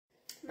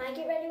my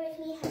Get Ready With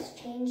Me has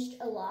changed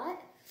a lot.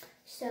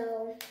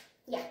 So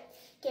yeah,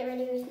 Get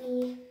Ready With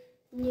Me,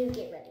 new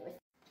Get Ready With Me.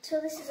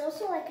 So this is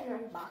also like an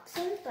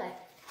unboxing, but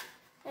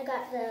I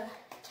got the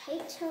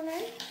tight toner.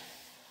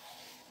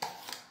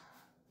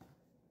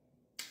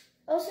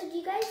 Also, have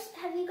you guys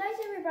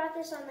ever brought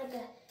this on like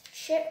a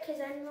trip?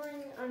 Because I'm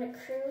going on a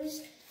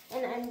cruise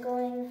and I'm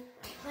going on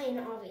a plane,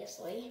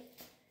 obviously.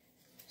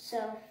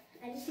 So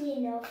I just need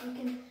to know if you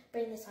can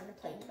bring this on a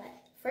plane. But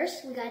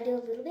first, we gotta do a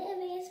little bit of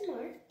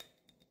ASMR.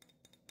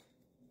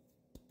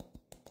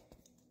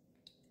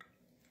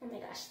 Oh my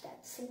gosh,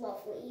 that's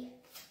lovely.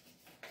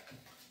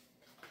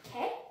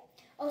 Okay.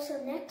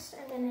 Also, next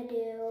I'm gonna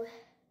do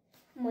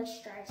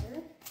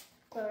moisturizer,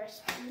 Glow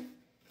Recipe.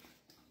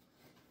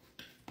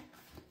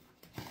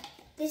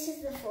 This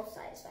is the full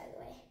size, by the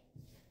way.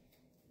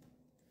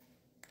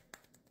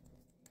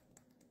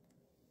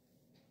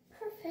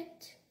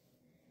 Perfect.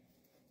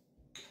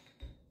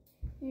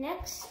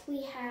 Next,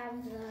 we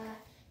have the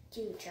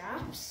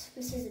dewdrops.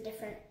 This is a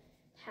different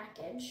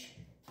package.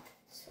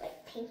 It's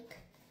like pink.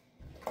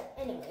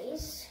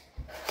 Anyways,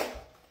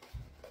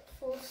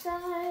 full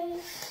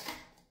size.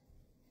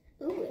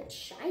 Ooh, it's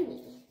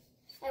shiny.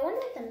 I wonder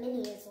what the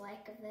mini is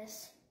like of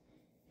this.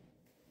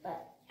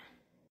 But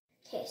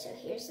yeah. Okay, so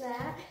here's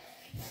that.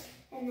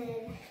 And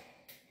then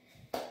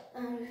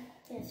I'm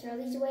gonna throw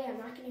these away. I'm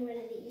not getting rid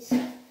of these.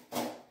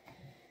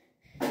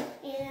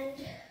 And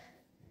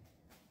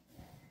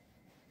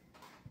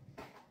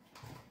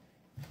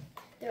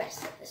the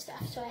rest of the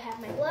stuff. So I have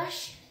my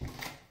blush,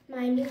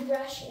 my new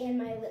brush, and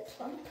my lip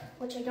plump,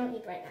 which I don't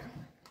need right now.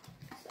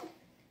 So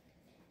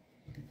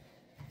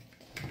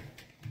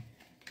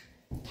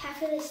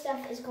half of this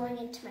stuff is going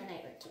into my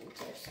night routine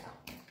too, so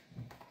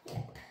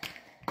yep.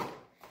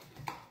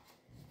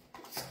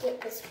 Let's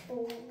get this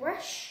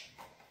brush.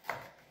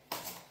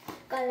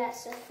 Got it at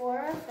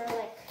Sephora for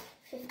like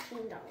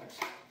 $15.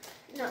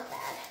 Not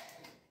bad.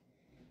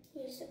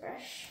 Use the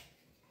brush.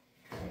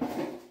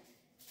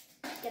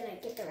 Gonna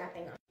get the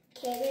wrapping on.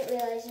 Okay, I didn't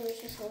realize it was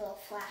just a little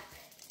flap.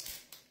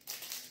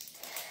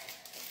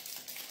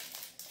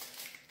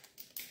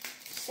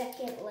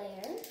 Second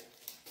layer.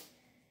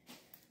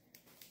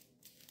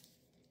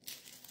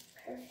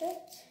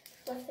 Perfect.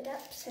 Fluff it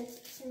up since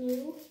it's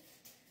new.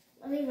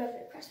 Let me rub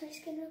it across my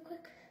skin real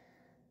quick.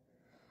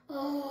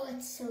 Oh,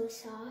 it's so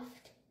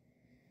soft.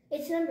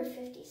 It's number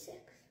 56.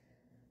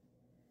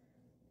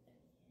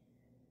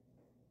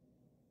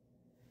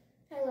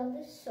 I love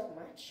this so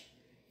much.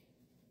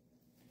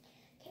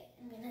 Okay,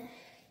 I'm gonna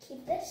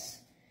keep this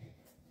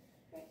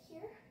right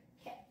here.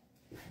 Okay.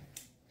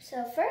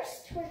 So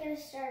first, we're gonna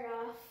start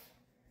off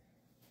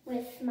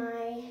with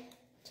my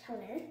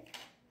toner.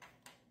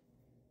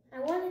 I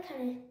want to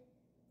kind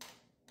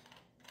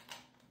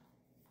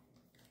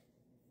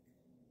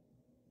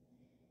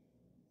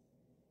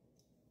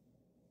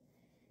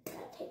of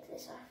take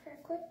this off real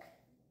quick.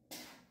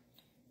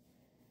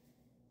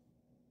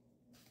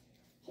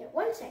 Here,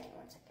 one second.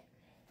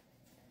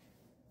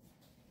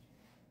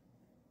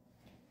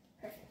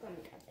 Perfect, let me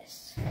grab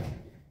this.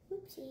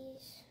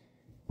 Oopsies.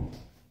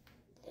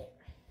 There.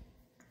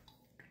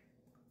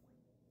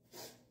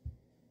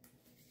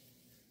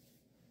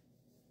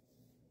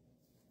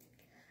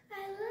 I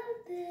love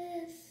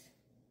this.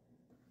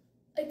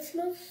 It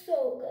smells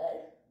so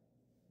good.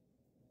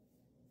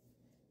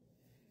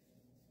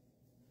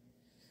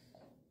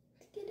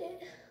 Get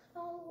it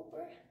all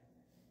over.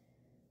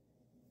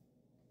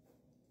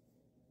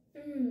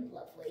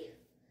 Lovely.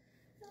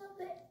 I love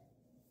it.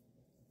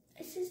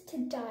 This is to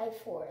die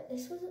for.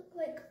 This was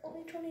like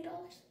only $20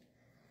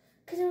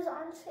 because it was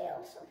on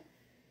sale. So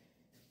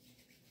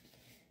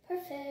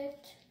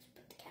perfect. Let's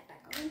put the cap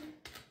back on.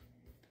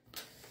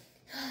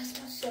 Oh, it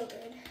smells so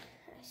good.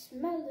 I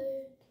smell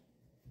it.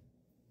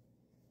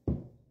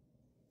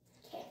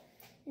 Okay.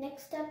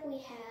 Next up, we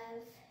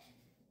have.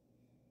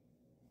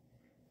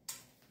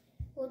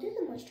 We'll do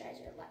the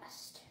moisturizer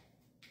last.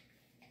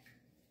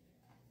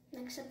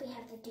 Next up, we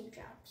have the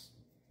dewdrops.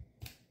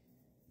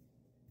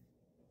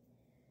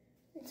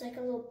 It's like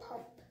a little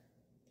pump.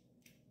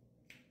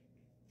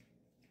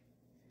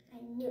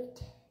 I knew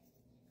it.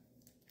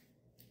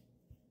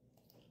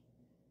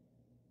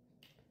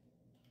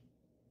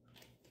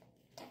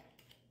 Okay.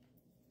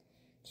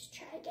 Just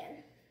try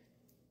again.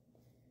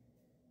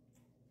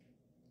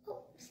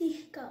 Oh,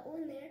 see, got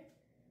one there.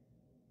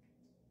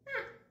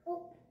 Ah,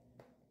 oh.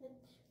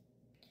 Oops.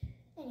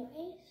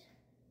 Anyways.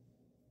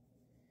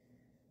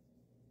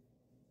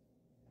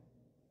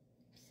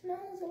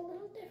 Smells a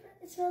little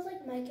different. It smells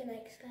like Mike and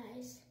Ike's,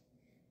 guys.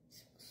 It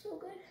smells so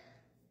good.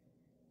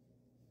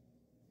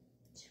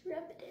 Just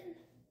rub it in.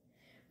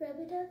 Rub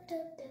it up,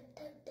 dub, dub,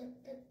 dub, dub,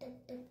 dub, dub,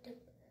 dub, dub.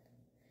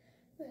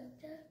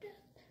 Rub, dub, dub,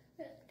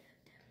 rub, dub,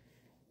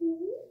 dub.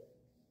 Ooh.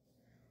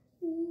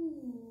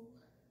 Ooh.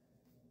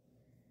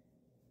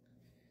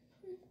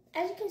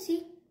 As you can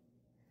see,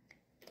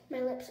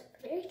 my lips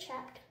are very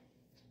chapped.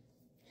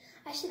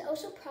 I should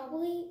also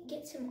probably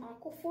get some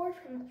Aquaphor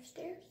from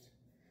upstairs.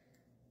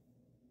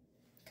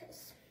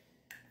 Because,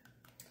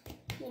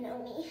 you know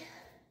me.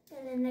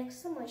 And then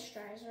next, the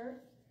moisturizer.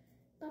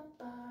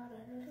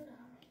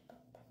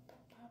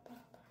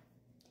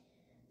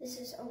 This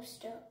is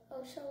also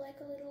like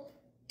a little.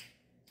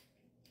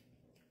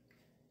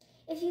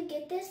 If you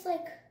get this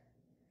like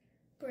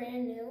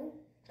brand new,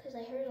 because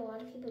I heard a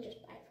lot of people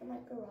just buy it from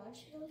like garage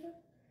sales or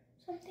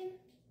something.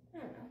 I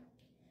don't know.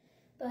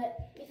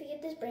 But if you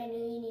get this brand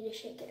new, you need to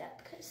shake it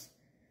up because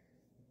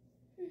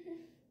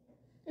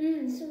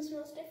this one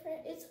smells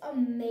different. It's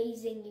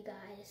amazing, you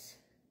guys.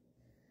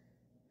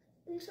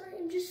 I'm sorry,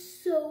 I'm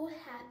just so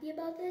happy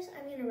about this.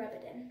 I'm gonna rub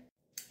it in.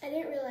 I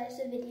didn't realize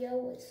the video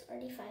was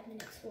already 5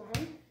 minutes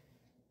long,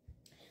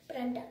 but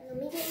I'm done. Let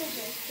me get my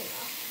hair put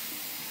off.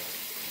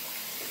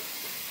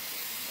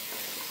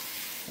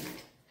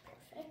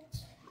 Perfect.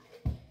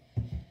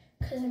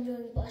 Because I'm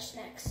doing blush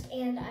next.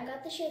 And I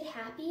got the shade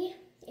Happy,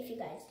 if you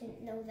guys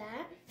didn't know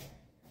that.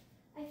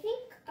 I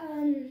think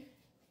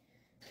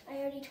I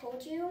already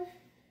told you.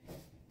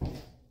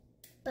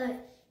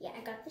 But yeah,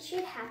 I got the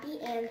shade Happy,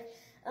 and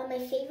my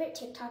favorite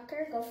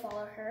TikToker, go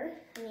follow her.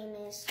 Her name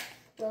is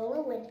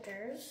Lola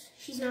Winters.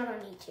 She's not on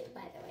YouTube,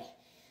 by the way,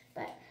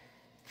 but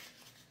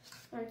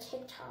on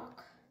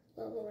TikTok,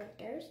 Lola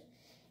Winters.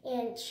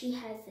 And she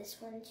has this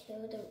one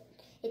too.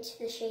 It's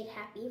the shade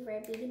Happy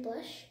Rare Beauty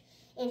Blush.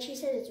 And she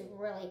says it's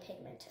really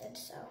pigmented,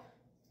 so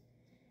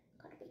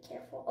gotta be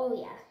careful. Oh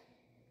yeah,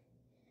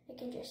 I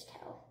can just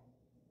tell.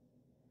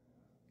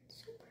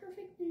 It's so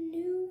perfect and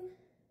new.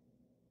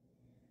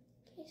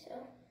 Okay,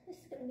 so this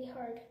is gonna be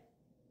hard.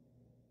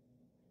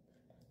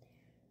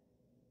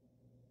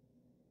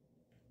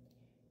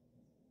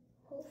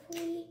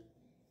 Hopefully,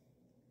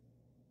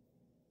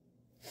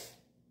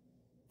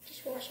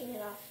 just washing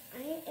it off.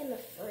 I am a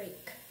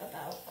freak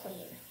about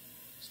clean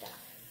stuff.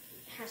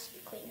 It has to be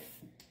clean.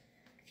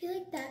 I feel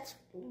like that's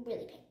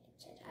really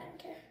pigmented. I don't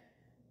care.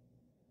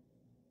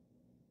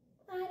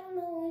 I don't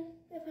know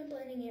if I'm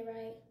blending it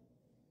right.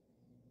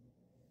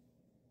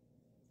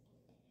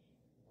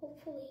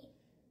 Hopefully.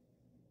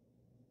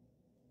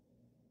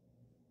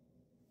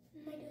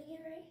 Am I doing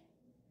it right?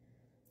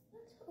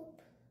 Let's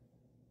hope.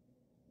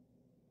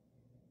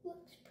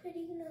 Looks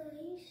pretty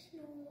nice.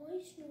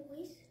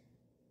 Nice.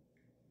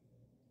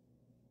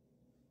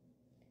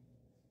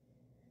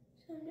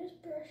 So I'm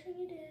just brushing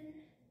it in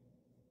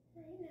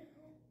right now.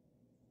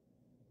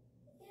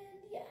 And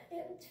yeah,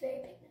 it looks very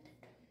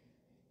pigmented.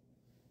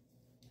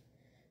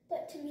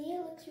 But to me,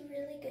 it looks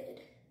really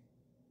good.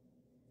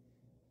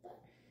 But,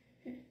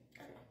 I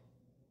don't know.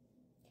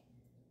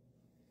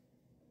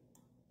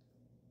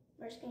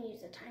 We're just gonna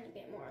use a tiny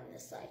bit more on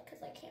this side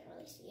because I can't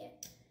really see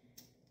it.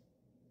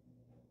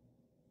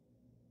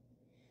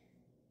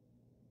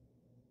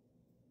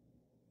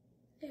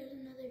 There's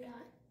another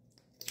dot.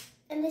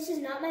 And this is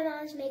not my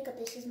mom's makeup,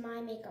 this is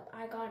my makeup.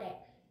 I got it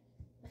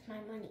with my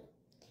money.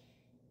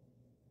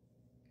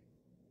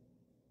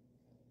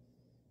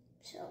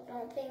 So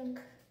don't think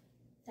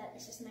that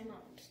this is my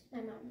mom's. My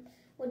mom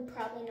would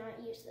probably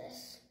not use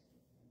this.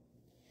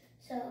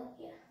 So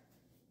yeah,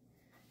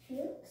 I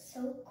feel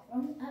so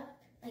grown up.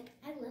 Like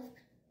I love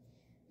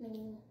my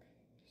new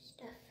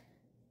stuff.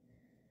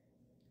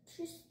 It's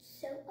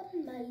just so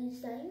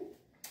amazing.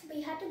 But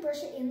you have to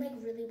brush it in like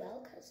really well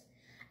because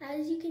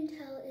as you can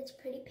tell, it's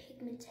pretty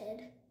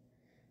pigmented.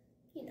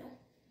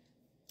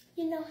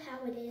 You know how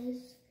it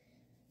is.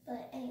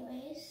 But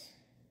anyways,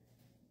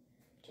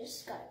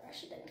 just gotta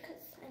brush it in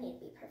because I need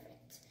to be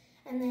perfect.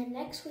 And then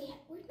next we have,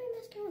 where's my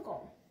mascara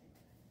going?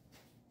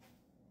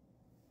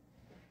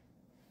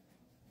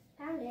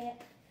 Found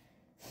it.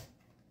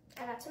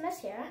 I got some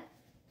mascara.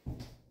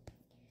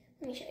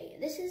 Let me show you.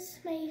 This is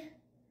my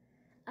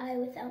eye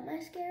without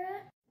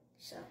mascara.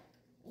 So,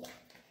 yeah.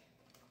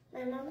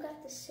 My mom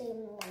got the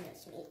same one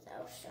as me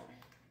though, so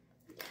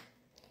yeah.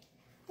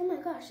 Oh my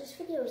gosh, this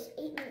video is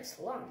 8 minutes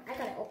long. I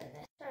gotta open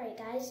this. Sorry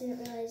guys, didn't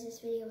realize this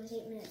video was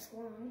 8 minutes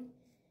long.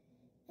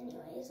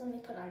 Anyways, let me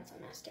put on some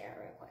mascara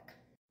real quick.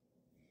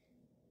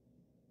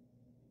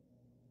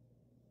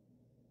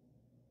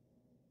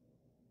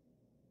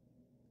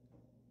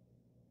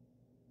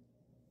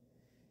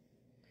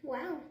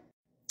 Wow.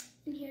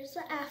 And here's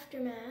the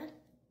aftermath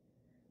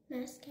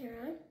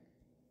mascara.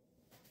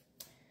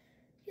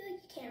 I feel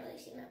like you can't really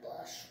see my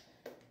blush.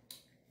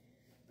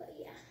 But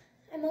yeah.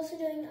 I'm also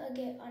doing a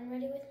get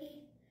ready with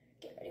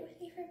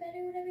me for bed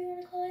or whatever you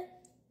want to call it.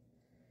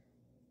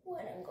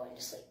 When I'm going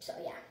to sleep. So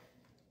yeah.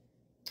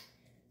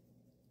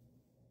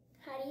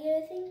 How do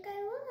you think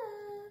I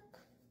look?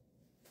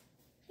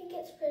 I think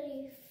it's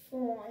pretty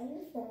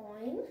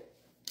fine.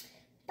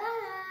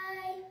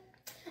 Bye.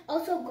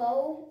 Also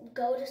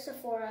go to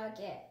Sephora,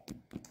 get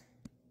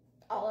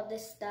all of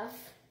this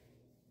stuff,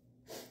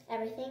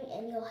 everything,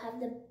 and you'll have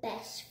the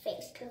best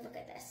face. Cause look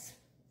at this.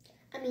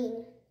 I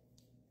mean,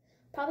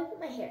 probably put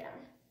my hair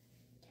down.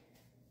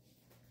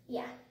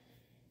 Yeah.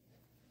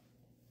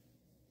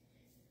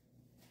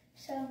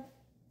 So,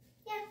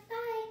 yeah,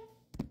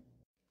 bye.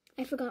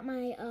 I forgot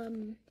my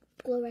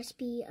Glow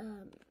Recipe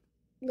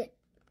lip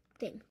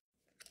thing.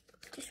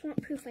 Just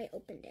want proof I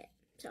opened it.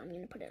 So I'm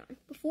gonna put it on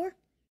before,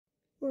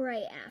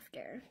 right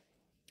after.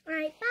 All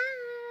right,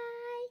 bye.